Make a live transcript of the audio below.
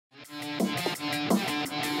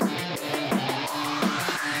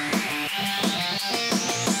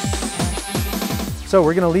So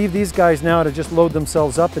we're going to leave these guys now to just load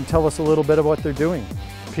themselves up and tell us a little bit of what they're doing.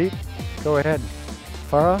 Pete, go ahead.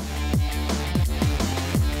 Farah?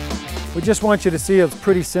 We just want you to see it's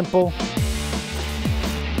pretty simple.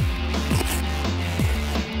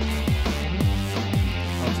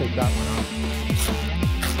 I'll take that one off.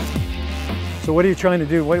 So what are you trying to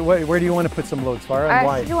do? Where do you want to put some loads, Farah, and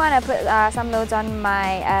why? I do want to put some loads on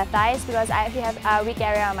my thighs because I actually have a weak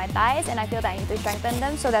area on my thighs and I feel that I need to strengthen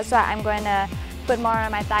them. So that's why I'm going to put more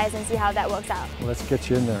on my thighs and see how that works out. Well, let's get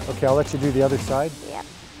you in there. Okay, I'll let you do the other side. Yep.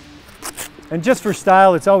 And just for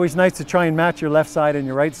style, it's always nice to try and match your left side and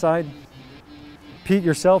your right side. Pete,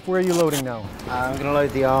 yourself, where are you loading now? I'm going to load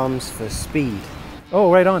the arms for speed.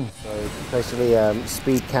 Oh, right on. So basically,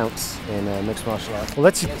 speed counts in mixed martial arts. Well,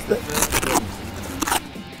 let's.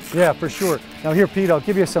 Yeah, for sure. Now here, Pete, I'll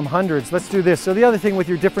give you some hundreds. Let's do this. So the other thing with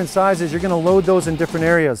your different sizes, you're going to load those in different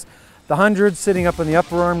areas. The hundreds sitting up on the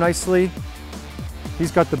upper arm nicely.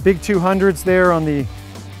 He's got the big 200s there on the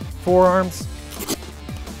forearms.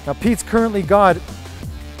 Now Pete's currently got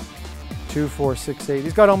 2, 4, 6, 8.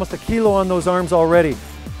 He's got almost a kilo on those arms already.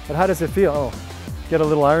 But how does it feel? Oh, get a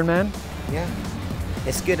little Ironman? Yeah.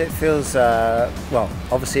 It's good. It feels, well,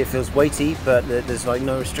 obviously it feels weighty, but there's like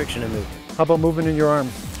no restriction in movement. How about moving in your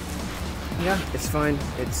arms? Yeah, it's fine.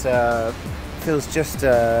 It's feels just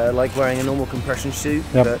like wearing a normal compression suit,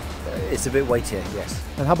 Yep. but it's a bit weightier, yes.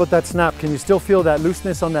 And how about that snap? Can you still feel that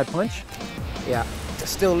looseness on that punch? Yeah, it's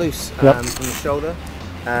still loose Yep. from the shoulder.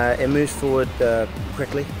 It moves forward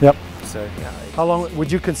quickly. Yep. So yeah. How long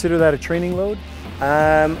would you consider that a training load?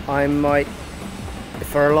 I might,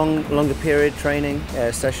 for a longer period training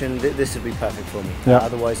session, this would be perfect for me. Yeah.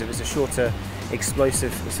 Otherwise, if it's a shorter,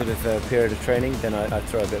 explosive sort of period of training, then I'd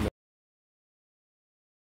throw a bit more.